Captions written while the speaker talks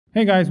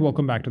Hey guys,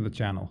 welcome back to the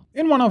channel.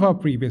 In one of our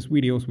previous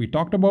videos, we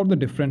talked about the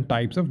different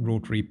types of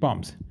rotary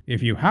pumps.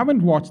 If you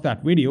haven't watched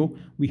that video,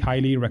 we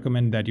highly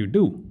recommend that you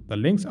do. The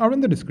links are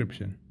in the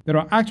description. There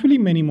are actually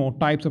many more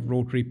types of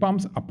rotary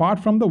pumps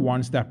apart from the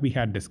ones that we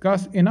had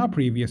discussed in our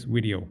previous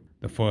video.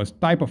 The first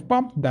type of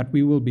pump that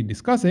we will be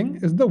discussing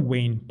is the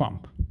Vane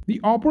pump. The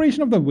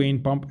operation of the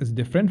Vane pump is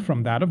different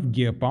from that of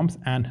gear pumps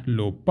and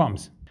lobe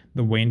pumps.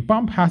 The Vane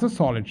pump has a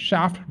solid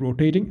shaft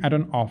rotating at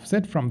an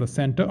offset from the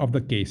center of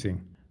the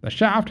casing. The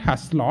shaft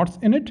has slots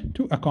in it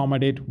to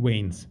accommodate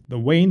vanes. The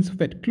vanes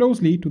fit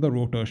closely to the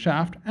rotor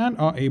shaft and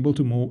are able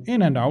to move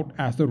in and out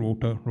as the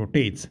rotor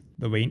rotates.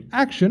 The vane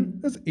action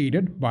is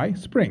aided by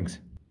springs.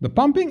 The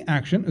pumping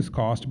action is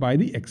caused by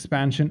the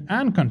expansion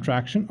and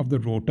contraction of the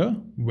rotor,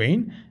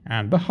 vane,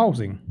 and the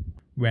housing.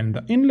 When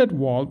the inlet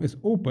valve is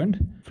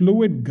opened,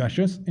 fluid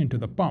gushes into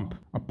the pump.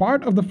 A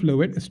part of the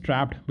fluid is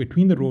trapped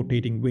between the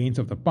rotating vanes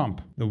of the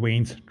pump. The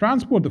vanes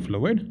transport the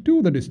fluid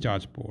to the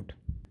discharge port.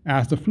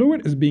 As the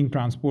fluid is being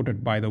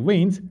transported by the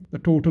vanes, the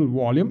total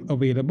volume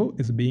available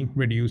is being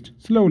reduced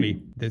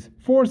slowly. This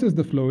forces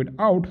the fluid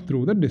out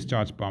through the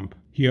discharge pump.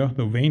 Here,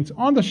 the vanes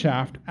on the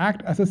shaft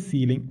act as a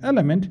sealing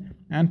element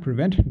and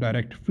prevent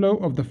direct flow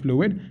of the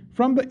fluid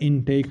from the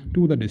intake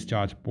to the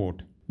discharge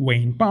port.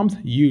 Vane pumps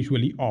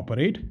usually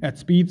operate at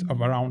speeds of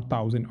around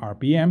 1000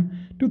 rpm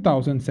to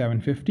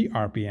 1750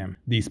 rpm.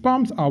 These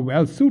pumps are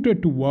well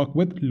suited to work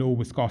with low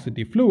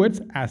viscosity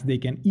fluids as they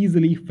can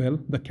easily fill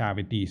the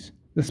cavities.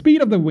 The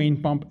speed of the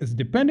vane pump is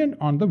dependent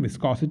on the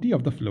viscosity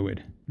of the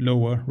fluid.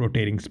 Lower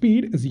rotating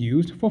speed is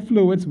used for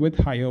fluids with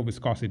higher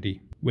viscosity.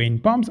 Vane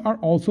pumps are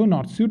also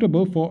not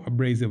suitable for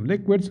abrasive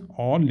liquids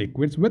or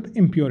liquids with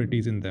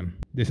impurities in them.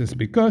 This is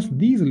because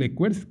these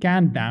liquids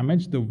can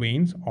damage the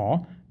vanes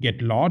or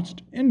get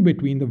lodged in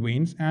between the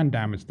vanes and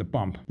damage the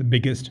pump. The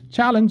biggest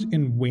challenge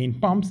in vane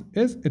pumps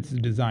is its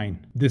design.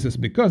 This is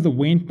because the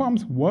vane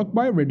pumps work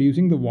by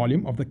reducing the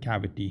volume of the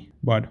cavity,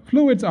 but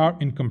fluids are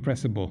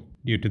incompressible.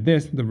 Due to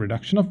this, the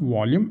reduction of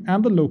volume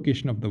and the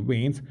location of the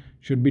vanes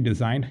should be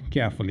designed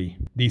carefully.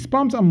 These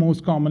pumps are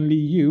most commonly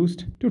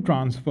used to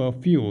transfer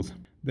fuels.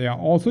 They are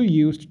also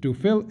used to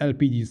fill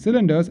LPG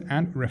cylinders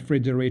and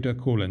refrigerator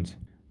coolants.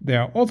 They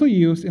are also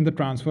used in the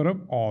transfer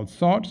of all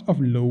sorts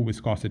of low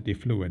viscosity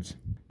fluids.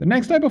 The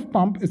next type of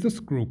pump is the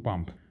screw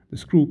pump. The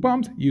screw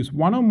pumps use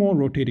one or more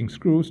rotating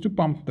screws to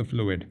pump the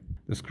fluid.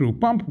 The screw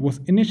pump was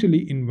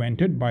initially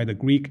invented by the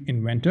Greek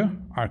inventor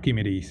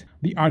Archimedes.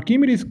 The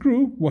Archimedes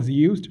screw was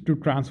used to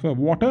transfer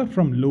water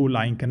from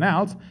low-lying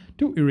canals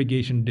to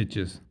irrigation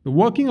ditches. The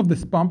working of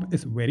this pump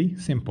is very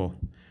simple.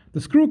 The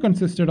screw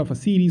consisted of a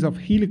series of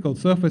helical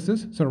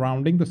surfaces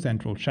surrounding the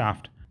central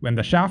shaft. When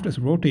the shaft is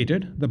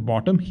rotated, the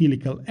bottom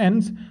helical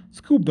ends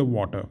scoop the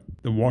water.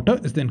 The water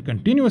is then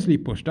continuously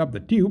pushed up the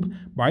tube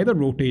by the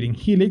rotating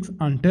helix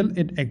until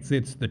it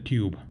exits the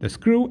tube. The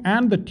screw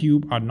and the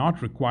tube are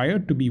not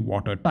required to be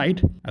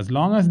watertight as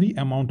long as the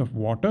amount of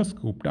water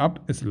scooped up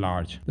is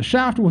large. The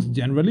shaft was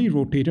generally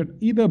rotated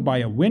either by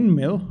a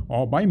windmill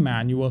or by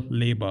manual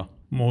labor.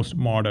 Most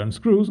modern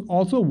screws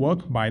also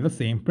work by the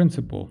same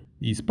principle.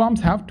 These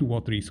pumps have 2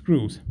 or 3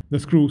 screws. The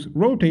screws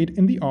rotate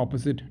in the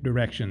opposite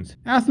directions.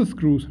 As the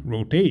screws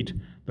rotate,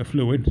 the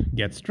fluid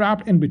gets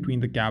trapped in between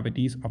the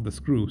cavities of the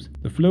screws.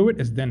 The fluid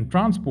is then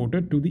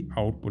transported to the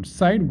output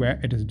side where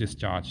it is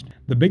discharged.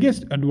 The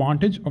biggest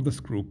advantage of the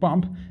screw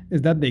pump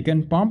is that they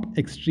can pump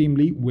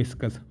extremely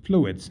viscous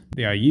fluids.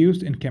 They are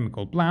used in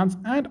chemical plants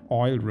and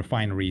oil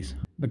refineries.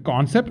 The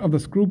concept of the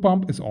screw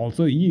pump is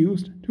also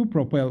used to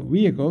propel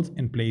vehicles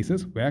in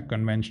places where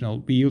conventional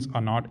wheels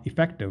are not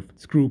effective.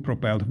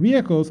 Screw-propelled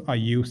vehicles are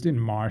used in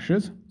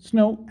marshes,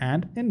 snow,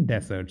 and in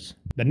deserts.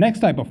 The next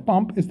type of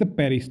pump is the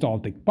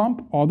peristaltic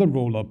pump or the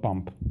roller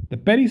pump. The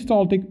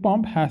peristaltic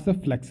pump has a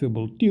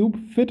flexible tube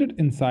fitted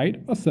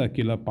inside a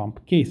circular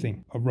pump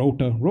casing. A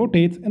rotor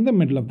rotates in the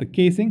middle of the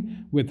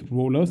casing with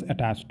rollers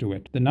attached to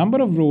it. The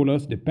number of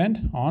rollers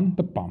depend on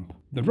the pump.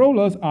 The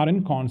rollers are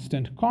in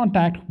constant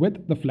contact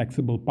with the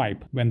flexible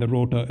pipe. When the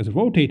rotor is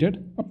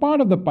rotated, a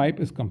part of the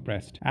pipe is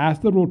compressed. As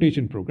the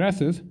rotation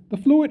progresses, the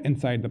fluid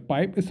inside the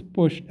pipe is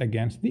pushed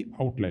against the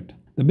outlet.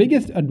 The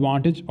biggest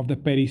advantage of the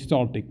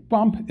peristaltic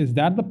pump is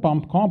that the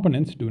pump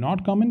components do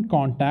not come in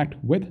contact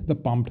with the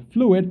pumped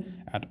fluid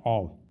at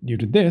all. Due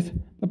to this,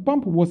 the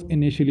pump was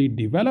initially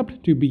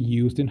developed to be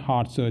used in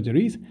heart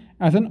surgeries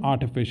as an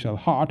artificial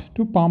heart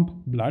to pump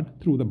blood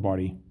through the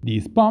body.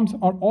 These pumps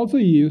are also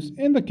used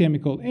in the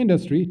chemical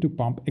industry to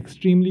pump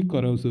extremely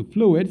corrosive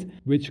fluids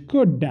which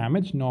could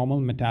damage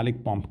normal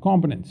metallic pump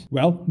components.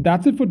 Well,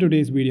 that's it for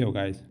today's video,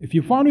 guys. If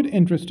you found it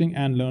interesting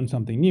and learned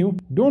something new,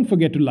 don't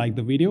forget to like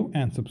the video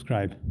and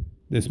subscribe.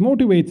 This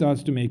motivates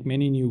us to make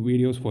many new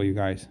videos for you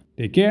guys.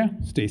 Take care,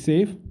 stay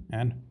safe,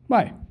 and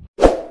bye.